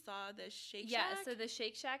said you saw the Shake Shack? Yeah, so the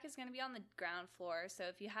Shake Shack is going to be on the ground floor. So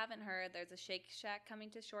if you haven't heard, there's a Shake Shack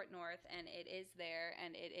coming to Short North, and it is there,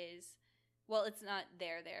 and it is, well, it's not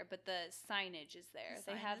there, but the signage is there.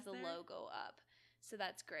 They have the logo up. So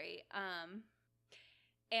that's great.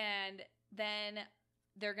 And then...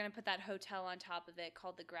 they're going to put that hotel on top of it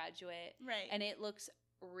called The Graduate. Right. And it looks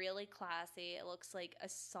really classy. It looks like a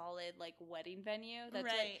solid, like, wedding venue. That's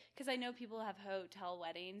right. Because I know people have hotel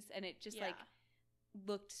weddings, and it just, like,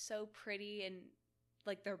 looked so pretty. And,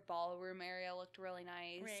 like, their ballroom area looked really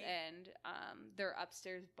nice. Right. And their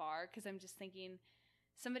upstairs bar. Because I'm just thinking,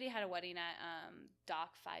 somebody had a wedding at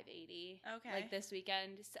Dock 580. Okay. Like, this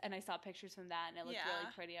weekend. And I saw pictures from that, and it looked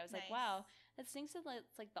really pretty. I was like, wow. It stinks that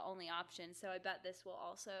it's like the only option, so I bet this will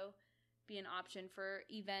also be an option for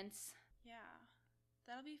events. Yeah,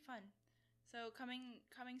 that'll be fun. So coming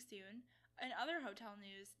soon. In other hotel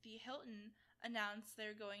news, the Hilton announced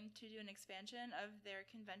they're going to do an expansion of their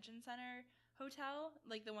convention center hotel,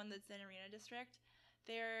 like the one that's in Arena District.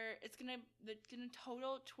 They're gonna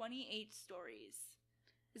total 28 stories.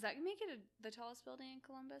 Is that gonna make it the tallest building in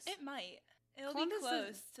Columbus? It might. It'll Columbus be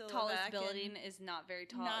close to the tallest building is not very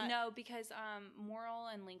tall. No, because Morrill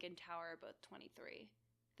and Lincoln Tower are both 23.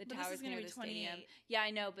 The tower's near the stadium. Yeah,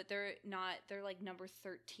 I know, but they're not. They're like number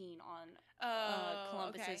 13 on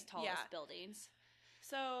Columbus's tallest buildings.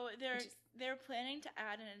 So they're planning to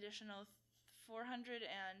add an additional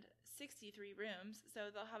 463 rooms, so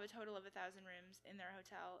they'll have a total of 1,000 rooms in their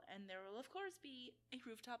hotel, and there will of course be a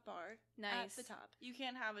rooftop bar at the top. You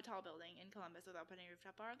can't have a tall building in Columbus without putting a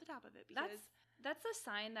rooftop bar at the top of it, because that's a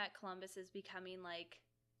sign that Columbus is becoming like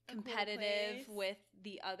competitive with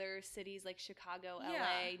the other cities like Chicago,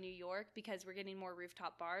 LA, New York, because we're getting more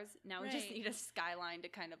rooftop bars. Now we just need a skyline to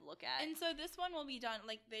kind of look at. And so this one will be done,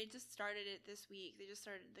 like they just started it this week. They just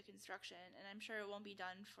started the construction, and I'm sure it won't be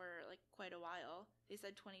done for like quite a while. They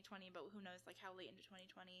said 2020, but who knows like how late into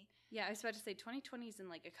 2020. Yeah, I was about to say 2020 is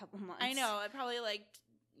in like a couple months. I know, probably like,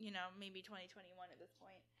 maybe 2021 at this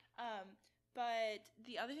point. But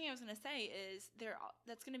the other thing I was going to say is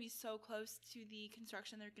that's going to be so close to the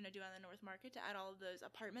construction they're going to do on the North Market to add all of those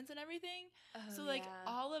apartments and everything. So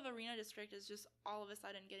all of Arena District is just all of a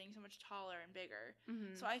sudden getting so much taller and bigger.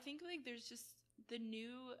 Mm-hmm. So I think like there's just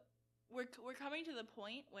we're coming to the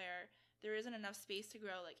point where there isn't enough space to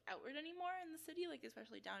grow like outward anymore in the city, like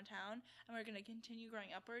especially downtown, and we're going to continue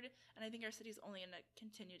growing upward, and I think our city's only going to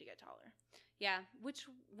continue to get taller. Yeah, which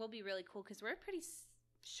will be really cool because we're a pretty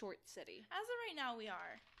short city. As of right now, we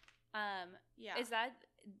are. Yeah.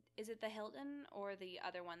 Is it the Hilton or the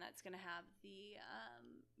other one that's going to have the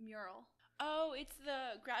mural? Oh, it's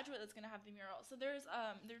the graduate that's gonna have the mural. So there's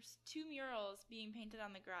 2 murals being painted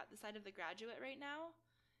on the side of the graduate right now,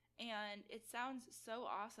 and it sounds so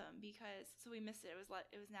awesome because we missed it. It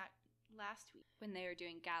was not last week when they were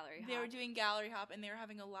doing gallery hop. They were doing gallery hop and they were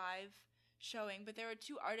having a live showing, but there were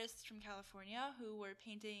 2 artists from California who were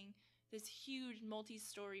painting this huge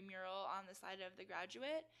multi-story mural on the side of the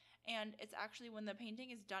graduate, and it's actually, when the painting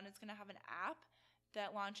is done, it's gonna have an app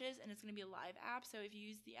that launches, and it's going to be a live app. So if you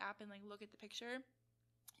use the app and like look at the picture,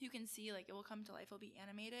 you can see like it will come to life. It'll be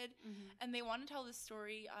animated. Mm-hmm. And they want to tell the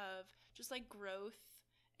story of just like growth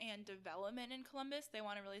and development in Columbus. They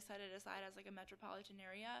want to really set it aside as like a metropolitan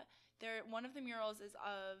area. One of the murals is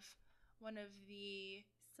of one of the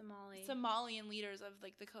Somalian leaders of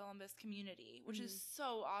like the Columbus community, which is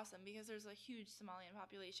so awesome because there's a huge Somalian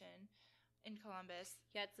population in Columbus.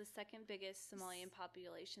 Yeah, it's the second biggest Somalian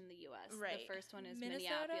population in the U.S. Right. The first one is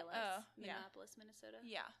Minnesota? Minneapolis, Minnesota.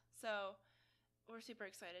 Yeah. So we're super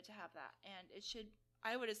excited to have that. And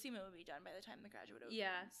I would assume it would be done by the time the graduate opens.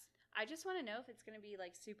 Yeah. I just want to know if it's going to be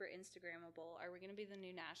like super Instagrammable. Are we going to be the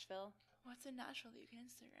new Nashville? What's in Nashville that you can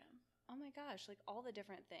Instagram? Oh my gosh, like all the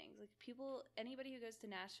different things. Like anybody who goes to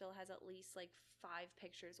Nashville has at least like 5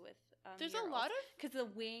 pictures with there's murals. A lot of... Because the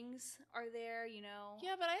wings are there, you know.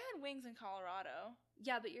 Yeah, but I had wings in Colorado.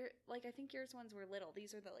 Yeah, but I think yours ones were little.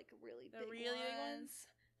 These are the like really big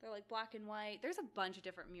ones. They're like black and white. There's a bunch of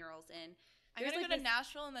different murals in. I'm going to go to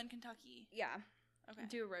Nashville and then Kentucky. Yeah. Okay.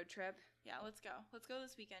 Do a road trip. Yeah, let's go. Let's go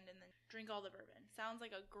this weekend and then drink all the bourbon. Sounds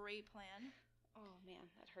like a great plan. Oh, man,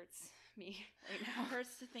 that hurts me right now. It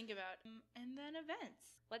hurts to think about. And then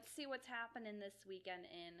events. Let's see what's happening this weekend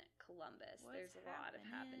in Columbus. There's a lot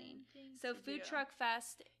happening. So Food Truck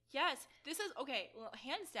Fest. Yes, this is, okay, well,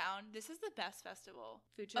 hands down, this is the best festival.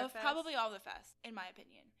 Food Truck Fest? Probably all the fest, in my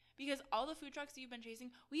opinion. Because all the food trucks that you've been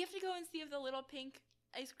chasing, we have to go and see if the little pink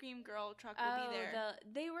ice cream girl truck will be there.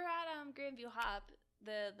 They were at Grandview Hop.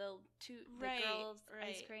 The girls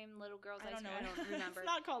ice cream, little girls ice cream. I don't remember. It's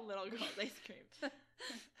not called Little Girls Ice Cream.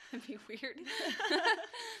 That'd be weird.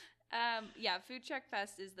 Yeah, Food Truck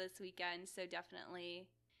Fest is this weekend, so definitely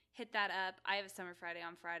hit that up. I have a Summer Friday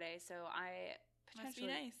on Friday, so I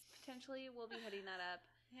potentially will be hitting that up.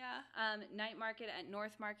 Yeah. Night market at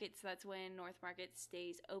North Market, so that's when North Market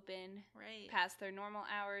stays open past their normal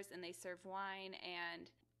hours, and they serve wine, and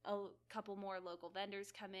a couple more local vendors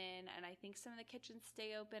come in, and I think some of the kitchens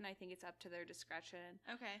stay open. I think it's up to their discretion.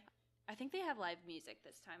 Okay. I think they have live music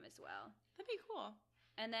this time as well. That'd be cool.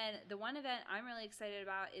 And then the one event I'm really excited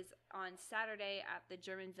about is on Saturday at the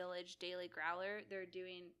German Village Daily Growler. They're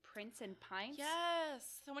doing Prints and Pints. Yes.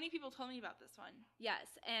 So many people told me about this one.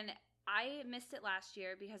 Yes. And I missed it last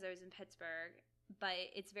year because I was in Pittsburgh. But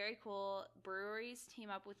it's very cool. Breweries team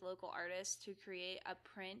up with local artists to create a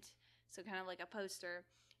print, so kind of like a poster,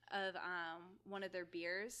 of one of their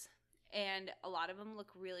beers, and a lot of them look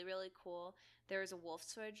really, really cool. There was a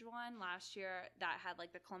Wolfswedge one last year that had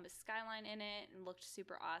like the Columbus skyline in it and looked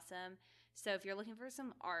super awesome. So if you're looking for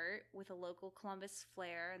some art with a local Columbus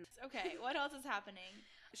flair. Okay, what else is happening?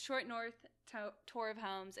 Short North Tour of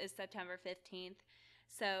Homes is September 15th.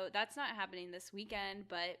 So that's not happening this weekend,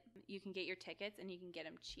 but you can get your tickets and you can get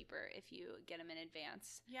them cheaper if you get them in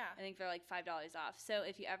advance. Yeah. I think they're like $5 off. So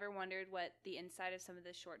if you ever wondered what the inside of some of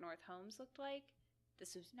the Short North homes looked like,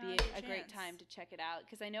 this would be a great time to check it out.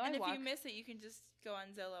 Because I know if you miss it, you can just go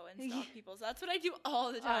on Zillow and stalk people. So that's what I do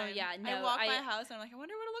all the time. Oh, yeah. No, I walk by a house and I'm like, I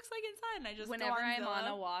wonder what it looks like inside. And I just whenever go on I'm Zillow. on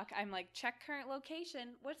a walk, I'm like, check current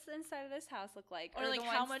location. What's the inside of this house look like? Or like,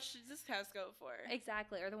 how much does this house go for?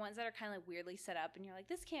 Exactly. Or the ones that are kind of like weirdly set up and you're like,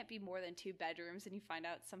 this can't be more than 2 bedrooms. And you find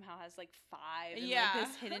out somehow has like 5 in like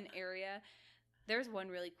this hidden area. There's one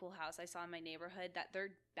really cool house I saw in my neighborhood that their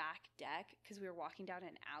back deck, because we were walking down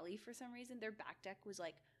an alley for some reason, their back deck was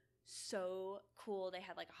like so cool. They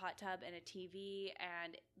had like a hot tub and a TV,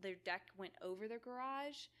 and their deck went over their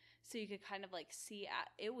garage, so you could kind of like see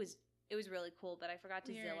it was really cool. But I forgot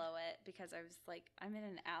to Zillow it because I was like, I'm in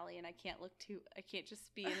an alley and I can't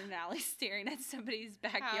just be in an alley staring at somebody's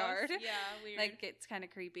backyard. House. Yeah, weird. Like, it's kind of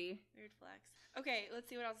creepy. Weird flex. Okay, let's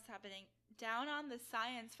see what else is happening. Down on the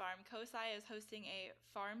Science Farm, COSI is hosting a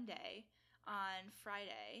farm day on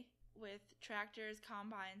Friday with tractors,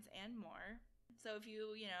 combines, and more. So if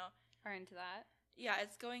you are into that. Yeah,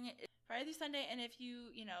 it's going Friday through Sunday. And if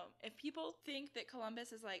if people think that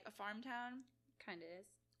Columbus is like a farm town. Kind of is.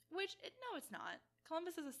 No, it's not.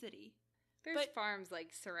 Columbus is a city. There's farms like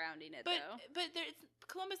surrounding it, though. But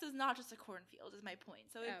Columbus is not just a cornfield, is my point.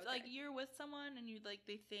 So if like you're with someone and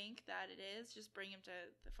they think that it is, just bring them to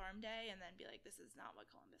the farm day and then be like, this is not what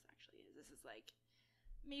Columbus actually is. This is like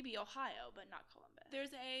maybe Ohio, but not Columbus.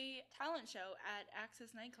 There's a talent show at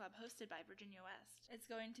Access Nightclub hosted by Virginia West. It's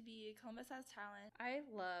going to be Columbus Has Talent. I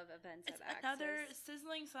love events It's at Access. another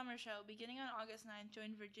sizzling summer show beginning on August 9th.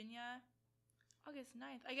 Join Virginia. August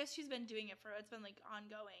 9th. I guess she's been doing it it's been like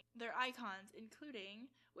ongoing. Their icons, including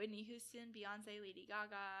Whitney Houston, Beyonce, Lady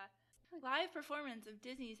Gaga. Live performance of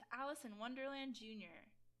Disney's Alice in Wonderland Jr.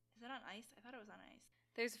 Is that on ice? I thought it was on ice.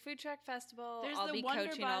 There's a food truck festival. There's I'll the be Wonder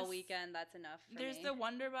coaching all Bus. weekend. That's enough for There's me. the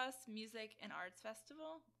Wonderbus Music and Arts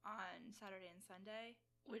Festival on Saturday and Sunday,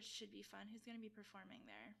 which should be fun. Who's going to be performing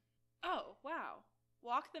there? Oh, wow.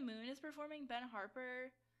 Walk the Moon is performing. Ben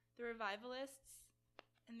Harper, the Revivalists,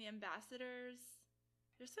 and the Ambassadors.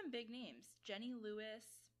 There's some big names. Jenny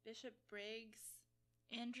Lewis, Bishop Briggs,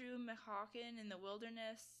 Andrew McHawken in the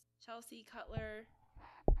Wilderness, Chelsea Cutler.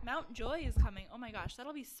 Mount Joy is coming. Oh my gosh,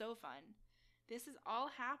 that'll be so fun. This is all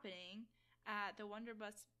happening at the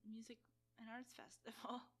Wonderbus Music and Arts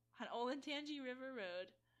Festival on Olentangy River Road.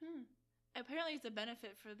 Apparently it's a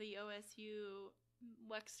benefit for the OSU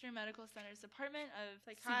Wexner Medical Center's Department of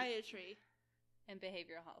Psychiatry and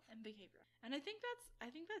Behavioral Health. and I think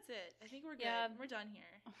that's it. I think we're good. Yeah. We're done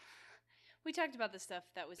here. We talked about the stuff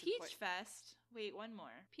that was Peach important. Fest. Wait, one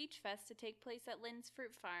more. Peach Fest to take place at Lynn's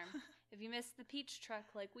Fruit Farm. If you missed the peach truck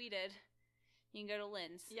like we did, you can go to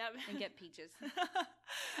Lynn's Yep. and get peaches.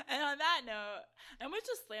 And on that note, I'm going to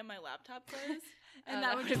just slam my laptop closed. And Oh, that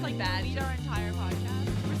that would would've just been like bad. delete our entire podcast.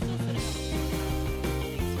 We're